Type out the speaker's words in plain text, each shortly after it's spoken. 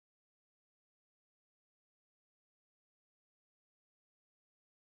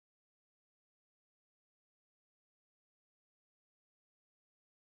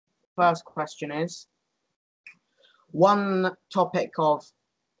First question is, one topic of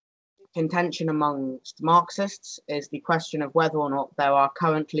contention amongst Marxists is the question of whether or not there are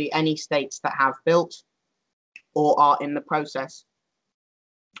currently any states that have built or are in the process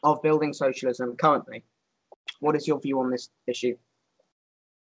of building socialism currently. What is your view on this issue?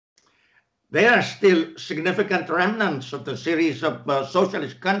 There are still significant remnants of the series of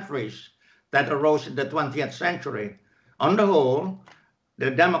socialist countries that arose in the 20th century. On the whole,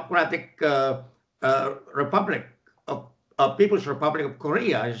 the Democratic Republic of People's Republic of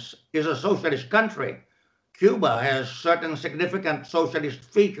Korea is a socialist country. Cuba has certain significant socialist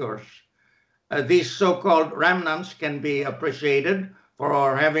features. These so-called remnants can be appreciated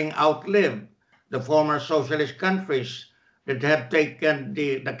for having outlived the former socialist countries that have taken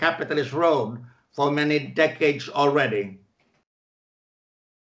the capitalist road for many decades already.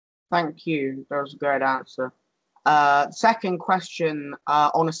 Thank you. That was a great answer. Second question,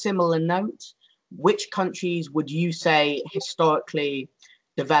 on a similar note, which countries would you say historically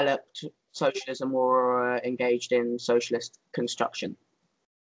developed socialism or engaged in socialist construction?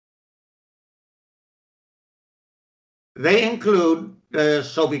 They include the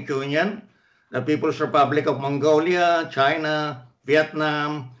Soviet Union, the People's Republic of Mongolia, China,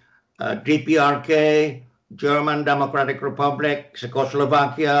 Vietnam, DPRK, German Democratic Republic,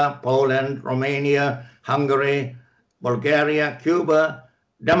 Czechoslovakia, Poland, Romania, Hungary, Bulgaria, Cuba,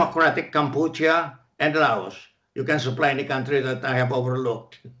 Democratic Cambodia, and Laos. You can supply any country that I have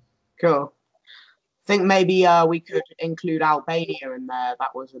overlooked. Cool. I think maybe we could include Albania in there.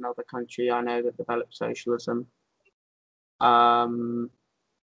 That was another country I know that developed socialism.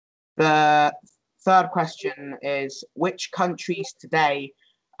 The third question is, which countries today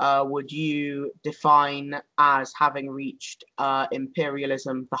would you define as having reached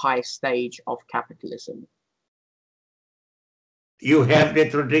imperialism, the highest stage of capitalism? You have the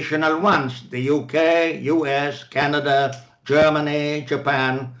traditional ones, the UK, US, Canada, Germany,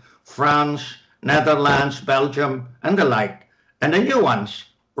 Japan, France, Netherlands, Belgium, and the like. And the new ones,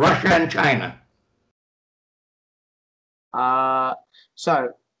 Russia and China. So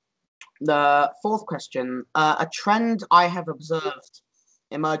the fourth question, a trend I have observed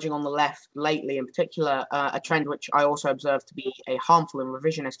emerging on the left lately, in particular, a trend which I also observe to be a harmful and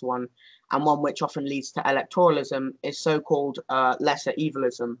revisionist one, and one which often leads to electoralism, is so-called lesser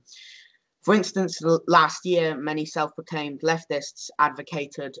evilism. For instance, last year, many self-proclaimed leftists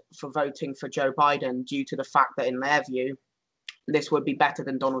advocated for voting for Joe Biden due to the fact that, in their view, this would be better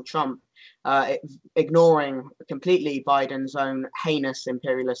than Donald Trump, ignoring completely Biden's own heinous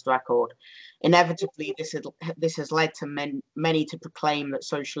imperialist record. Inevitably, this has led to many to proclaim that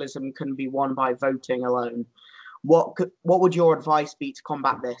socialism can be won by voting alone. What would your advice be to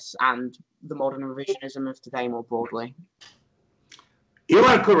combat this and the modern revisionism of today more broadly? You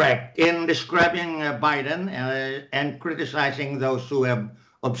are correct in describing Biden and criticizing those who have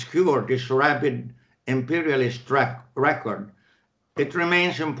obscured this rabid imperialist record. It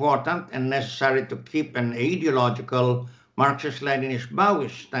remains important and necessary to keep an ideological Marxist-Leninist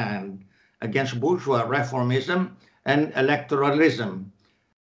Maoist stand against bourgeois reformism and electoralism,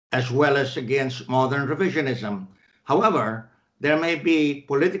 as well as against modern revisionism. However, there may be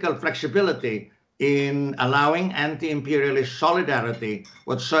political flexibility in allowing anti-imperialist solidarity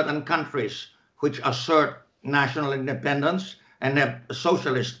with certain countries which assert national independence and have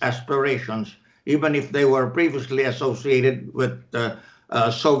socialist aspirations, even if they were previously associated with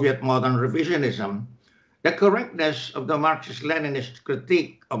Soviet modern revisionism. The correctness of the Marxist-Leninist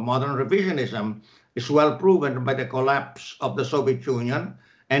critique of modern revisionism is well proven by the collapse of the Soviet Union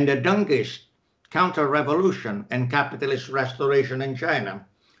and the Dengist counter-revolution and capitalist restoration in China.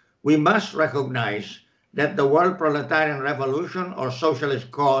 We must recognize that the world proletarian revolution or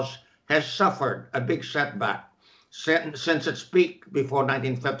socialist cause has suffered a big setback since its peak before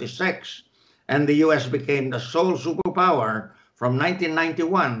 1956, and the US became the sole superpower from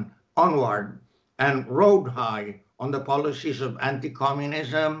 1991 onward and rode high on the policies of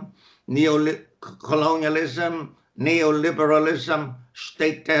anti-communism, neo-colonialism, neoliberalism,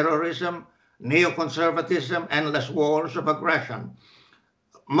 state terrorism, neoconservatism, endless wars of aggression.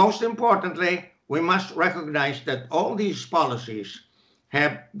 Most importantly, we must recognize that all these policies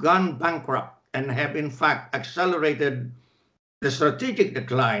have gone bankrupt and have in fact accelerated the strategic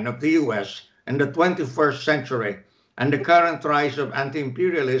decline of the US in the 21st century and the current rise of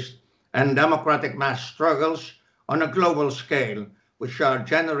anti-imperialist and democratic mass struggles on a global scale, which are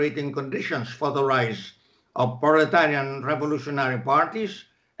generating conditions for the rise of proletarian revolutionary parties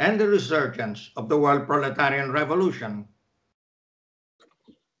and the resurgence of the world proletarian revolution.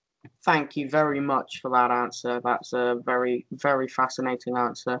 Thank you very much for that answer. That's a very, very fascinating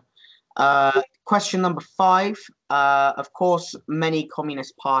answer. Question number 5. Of course, many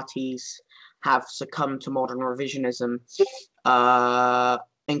communist parties have succumbed to modern revisionism,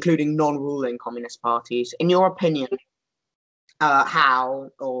 including non-ruling communist parties. In your opinion, how,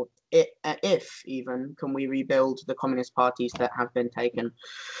 or if even, can we rebuild the communist parties that have been taken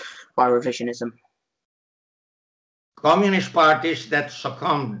by revisionism? Communist parties that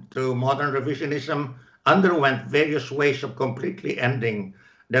succumbed to modern revisionism underwent various ways of completely ending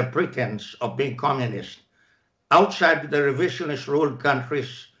the pretense of being communist. Outside the revisionist-ruled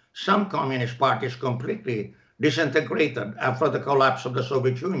countries, some communist parties completely disintegrated after the collapse of the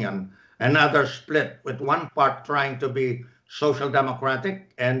Soviet Union, and others split, with one part trying to be social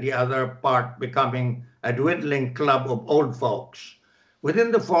democratic and the other part becoming a dwindling club of old folks.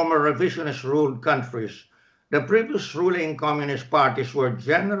 Within the former revisionist-ruled countries, the previous ruling communist parties were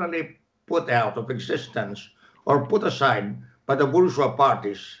generally put out of existence or put aside by the bourgeois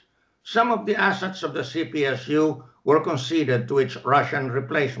parties. Some of the assets of the CPSU were conceded to its Russian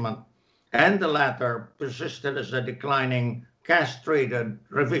replacement, and the latter persisted as a declining, castrated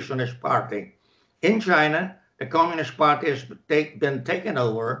revisionist party. In China, the Communist Party has been taken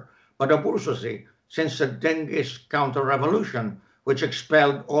over by the bourgeoisie since the Dengist counter-revolution, which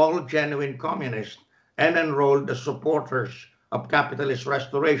expelled all genuine communists and enrolled the supporters of capitalist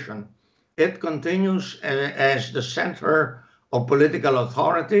restoration. It continues as the center of political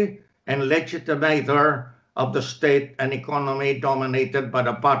authority and legitimator of the state and economy dominated by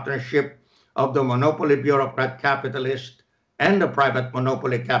the partnership of the monopoly bureaucrat capitalist and the private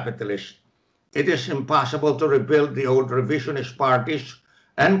monopoly capitalist. It is impossible to rebuild the old revisionist parties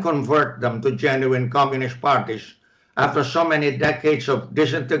and convert them to genuine communist parties after so many decades of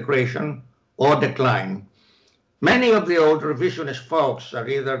disintegration or decline. Many of the old revisionist folks are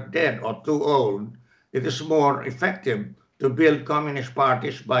either dead or too old. It is more effective to build communist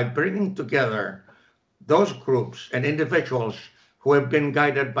parties by bringing together those groups and individuals who have been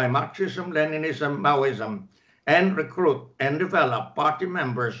guided by Marxism, Leninism, Maoism, and recruit and develop party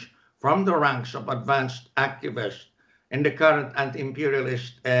members from the ranks of advanced activists in the current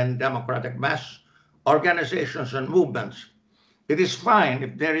anti-imperialist and democratic mass organizations and movements. It is fine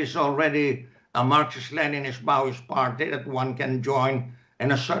if there is already a Marxist-Leninist Maoist party that one can join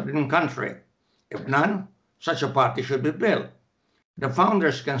in a certain country. If none, such a party should be built. The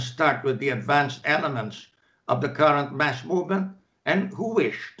founders can start with the advanced elements of the current mass movement and who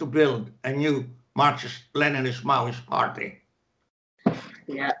wish to build a new Marxist-Leninist Maoist party.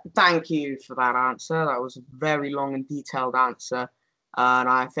 Yeah, thank you for that answer. That was a very long and detailed answer. And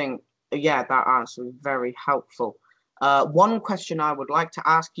I think, yeah, that answer was very helpful. One question I would like to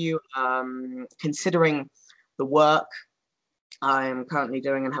ask you, considering the work I am currently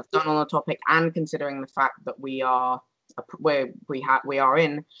doing and have done on the topic, and considering the fact that we are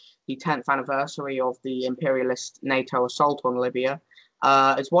in the 10th anniversary of the imperialist NATO assault on Libya,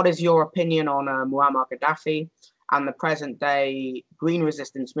 is what is your opinion on Muammar Gaddafi and the present-day green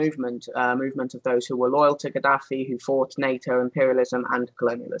resistance movement, movement of those who were loyal to Gaddafi, who fought NATO imperialism and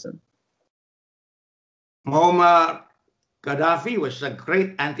colonialism? Muammar Gaddafi was a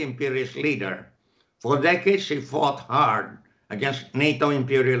great anti-imperialist leader. For decades, he fought hard against NATO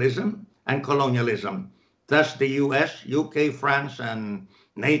imperialism and colonialism. Thus, the US, UK, France, and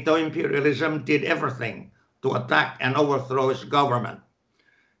NATO imperialism did everything to attack and overthrow his government.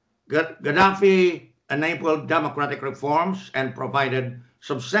 Gaddafi enabled democratic reforms and provided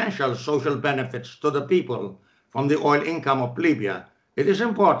substantial social benefits to the people from the oil income of Libya. It is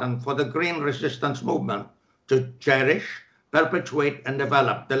important for the green resistance movement to cherish, perpetuate, and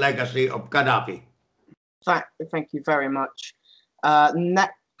develop the legacy of Gaddafi. Thank you very much.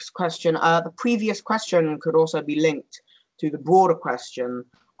 Next question. The previous question could also be linked to the broader question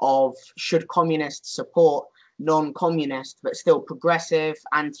of should communists support non-communist but still progressive,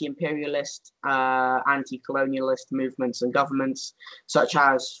 anti-imperialist, anti-colonialist movements and governments, such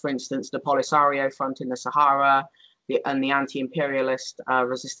as, for instance, the Polisario Front in the Sahara and the anti-imperialist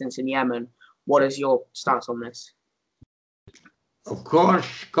resistance in Yemen. What is your stance on this? Of course,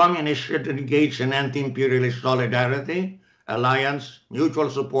 communists should engage in anti-imperialist solidarity, alliance, mutual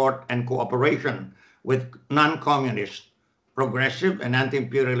support, and cooperation with non-communist, progressive, and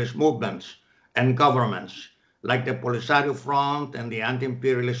anti-imperialist movements and governments, like the Polisario Front and the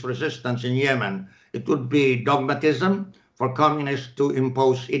anti-imperialist resistance in Yemen. It would be dogmatism for communists to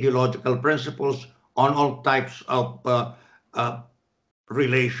impose ideological principles on all types of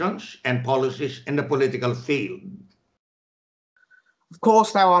relations and policies in the political field. Of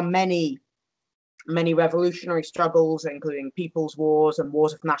course, there are many many revolutionary struggles, including people's wars and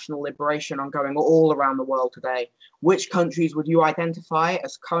wars of national liberation, ongoing all around the world today. Which countries would you identify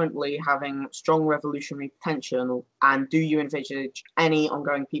as currently having strong revolutionary potential, and do you envisage any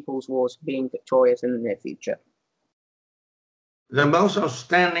ongoing people's wars being victorious in the near future? The most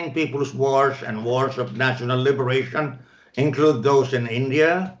outstanding people's wars and wars of national liberation include those in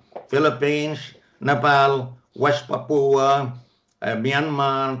India, Philippines, Nepal, West Papua,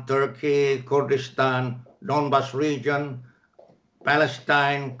 Myanmar, Turkey, Kurdistan, Donbas region,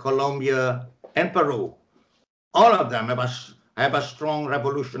 Palestine, Colombia, and Peru. All of them have a strong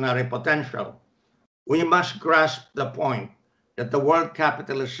revolutionary potential. We must grasp the point that the world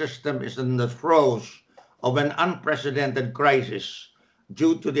capitalist system is in the throes of an unprecedented crisis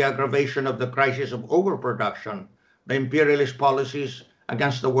due to the aggravation of the crisis of overproduction by imperialist policies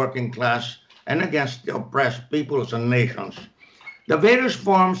against the working class and against the oppressed peoples and nations. The various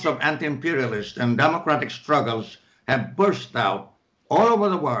forms of anti-imperialist and democratic struggles have burst out all over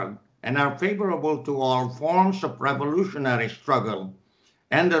the world and are favorable to all forms of revolutionary struggle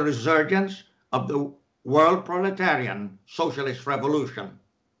and the resurgence of the world proletarian socialist revolution.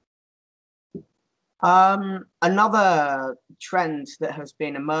 Another trend that has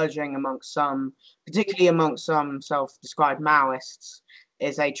been emerging amongst some, particularly amongst some self-described Maoists,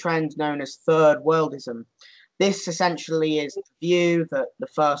 is a trend known as third worldism. This essentially is the view that the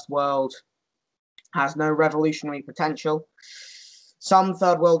first world has no revolutionary potential. Some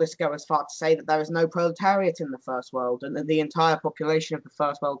third worldists go as far to say that there is no proletariat in the first world and that the entire population of the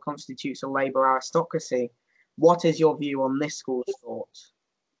first world constitutes a labor aristocracy. What is your view on this school of thought?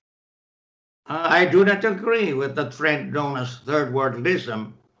 I do not agree with the trend known as third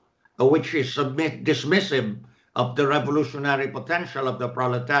worldism, which is dismissive of the revolutionary potential of the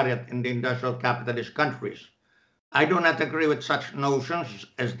proletariat in the industrial capitalist countries. I do not agree with such notions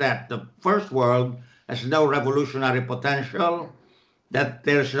as that the first world has no revolutionary potential, that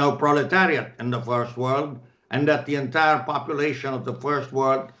there's no proletariat in the first world, and that the entire population of the first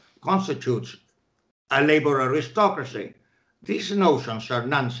world constitutes a labor aristocracy. These notions are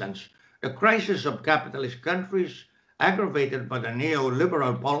nonsense. The crisis of capitalist countries, aggravated by the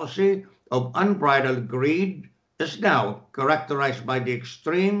neoliberal policy of unbridled greed, is now characterized by the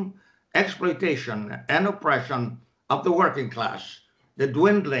extreme exploitation and oppression of the working class, the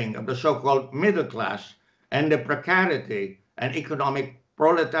dwindling of the so-called middle class, and the precarity and economic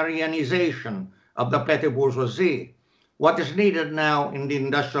proletarianization of the petty bourgeoisie. What is needed now in the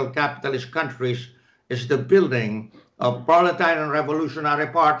industrial capitalist countries is the building of proletarian revolutionary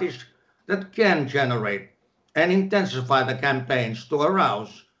parties that can generate and intensify the campaigns to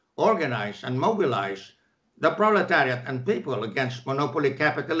arouse, organize, and mobilize the proletariat and people against monopoly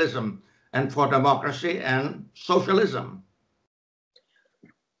capitalism and for democracy and socialism.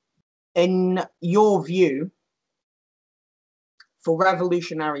 In your view, for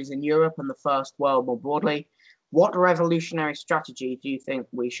revolutionaries in Europe and the First World more broadly, what revolutionary strategy do you think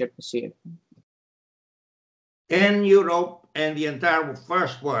we should pursue? In Europe and the entire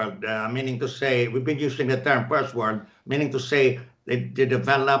first world, meaning to say, we've been using the term first world, meaning to say the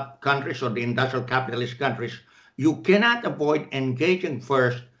developed countries or the industrial capitalist countries, you cannot avoid engaging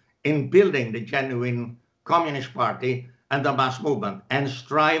first in building the genuine Communist Party and the mass movement and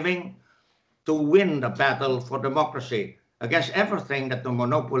striving to win the battle for democracy against everything that the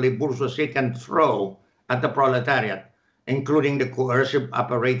monopoly bourgeoisie can throw at the proletariat, including the coercive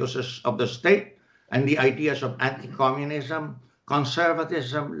apparatuses of the state and the ideas of anti-communism,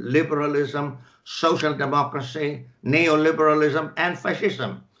 conservatism, liberalism, social democracy, neoliberalism, and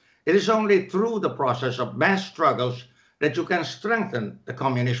fascism. It is only through the process of mass struggles that you can strengthen the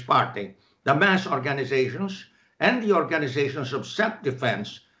Communist Party, the mass organizations, and the organizations of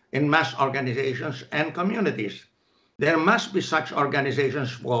self-defense in mass organizations and communities. There must be such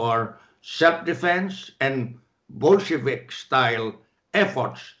organizations for self-defense and Bolshevik-style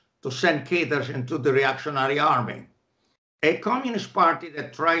efforts to send cadres into the reactionary army. A communist party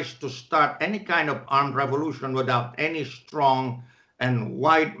that tries to start any kind of armed revolution without any strong and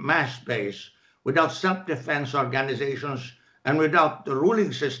wide mass base, without self-defense organizations, and without the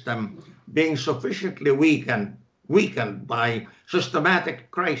ruling system being sufficiently weakened by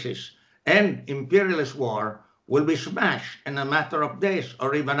systematic crisis and imperialist war, will be smashed in a matter of days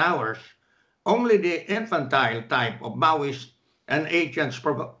or even hours. Only the infantile type of Maoist and agent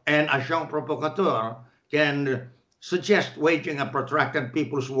provocateur can suggest waging a protracted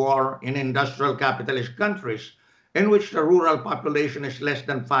people's war in industrial capitalist countries in which the rural population is less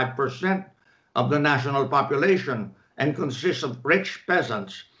than 5% of the national population and consists of rich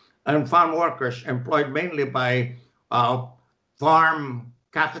peasants and farm workers employed mainly by farm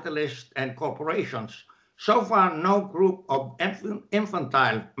capitalists, and corporations. So far, no group of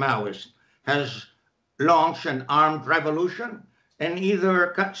infantile Maoists has launched an armed revolution in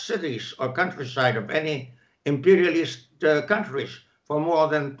either cities or countryside of any imperialist countries for more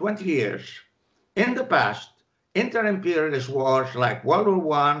than 20 years. In the past, inter-imperialist wars like World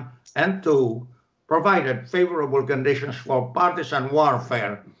War I and II provided favorable conditions for partisan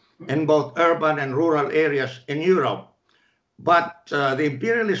warfare in both urban and rural areas in Europe. But the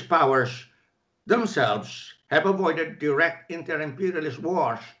imperialist powers themselves have avoided direct inter-imperialist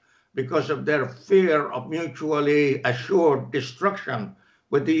wars because of their fear of mutually assured destruction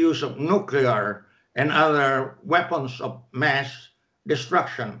with the use of nuclear and other weapons of mass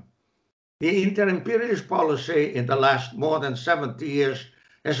destruction. The inter-imperialist policy in the last more than 70 years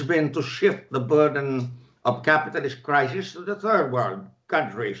has been to shift the burden of capitalist crisis to the third world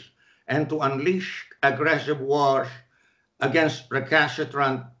countries and to unleash aggressive wars against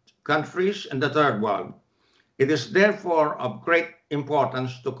recalcitrant countries in the third world. It is therefore of great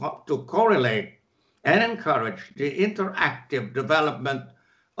importance to correlate and encourage the interactive development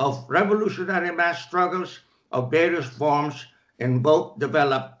of revolutionary mass struggles of various forms in both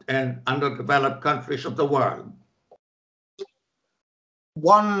developed and underdeveloped countries of the world.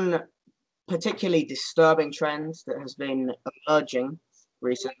 One particularly disturbing trend that has been emerging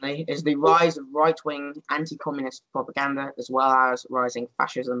recently is the rise of right-wing anti-communist propaganda as well as rising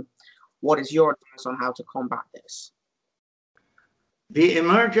fascism. What is your advice on how to combat this? The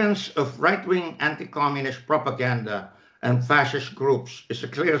emergence of right-wing anti-communist propaganda and fascist groups is a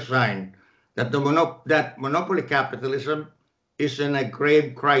clear sign that monopoly capitalism is in a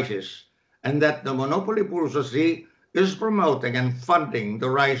grave crisis and that the monopoly bourgeoisie is promoting and funding the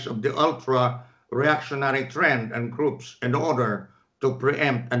rise of the ultra-reactionary trend and groups in order to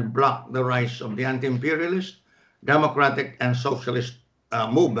preempt and block the rise of the anti-imperialist, democratic, and socialist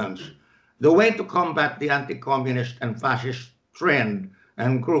movements. The way to combat the anti-communist and fascist trend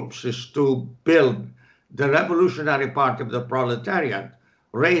and groups is to build the revolutionary party of the proletariat,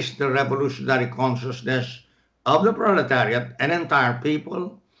 raise the revolutionary consciousness of the proletariat and entire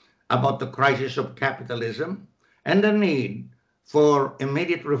people about the crisis of capitalism and the need for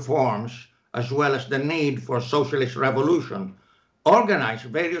immediate reforms as well as the need for socialist revolution. Organize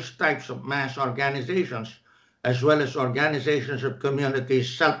various types of mass organizations as well as organizations of community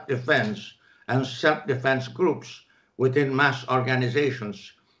self-defense and self-defense groups within mass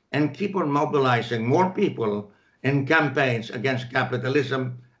organizations and keep on mobilizing more people in campaigns against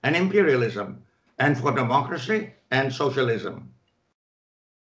capitalism and imperialism and for democracy and socialism.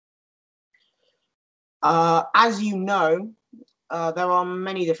 As you know, there are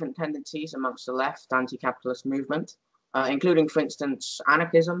many different tendencies amongst the left anti-capitalist movement, including, for instance,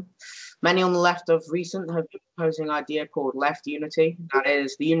 anarchism. Many on the left of recent have been proposing an idea called left unity, that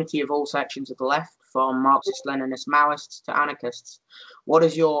is, the unity of all sections of the left, from Marxist-Leninist Maoists to anarchists. What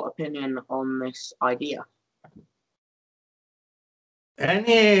is your opinion on this idea?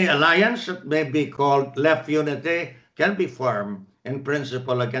 Any alliance that may be called left unity can be formed in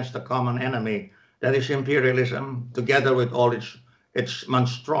principle against a common enemy, that is imperialism, together with all its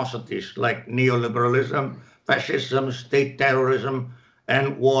monstrosities like neoliberalism, fascism, state terrorism,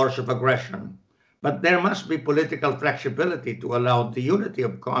 and wars of aggression. But there must be political flexibility to allow the unity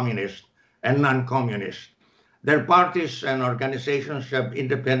of communists and non-communists. Their parties and organizations have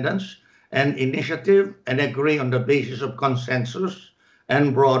independence and initiative and agree on the basis of consensus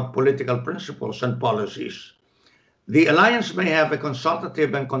and broad political principles and policies. The alliance may have a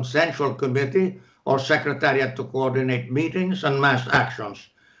consultative and consensual committee or secretariat to coordinate meetings and mass actions.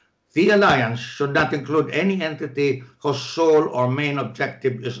 The alliance should not include any entity whose sole or main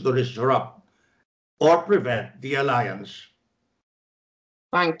objective is to disrupt or prevent the alliance.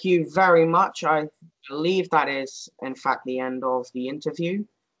 Thank you very much. I believe that is, in fact, the end of the interview.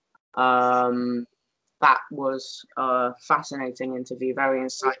 That was a fascinating interview, very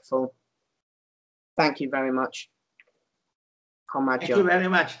insightful. Thank you very much, Comrade Joe. Thank you very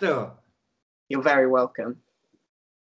much, too. You're very welcome.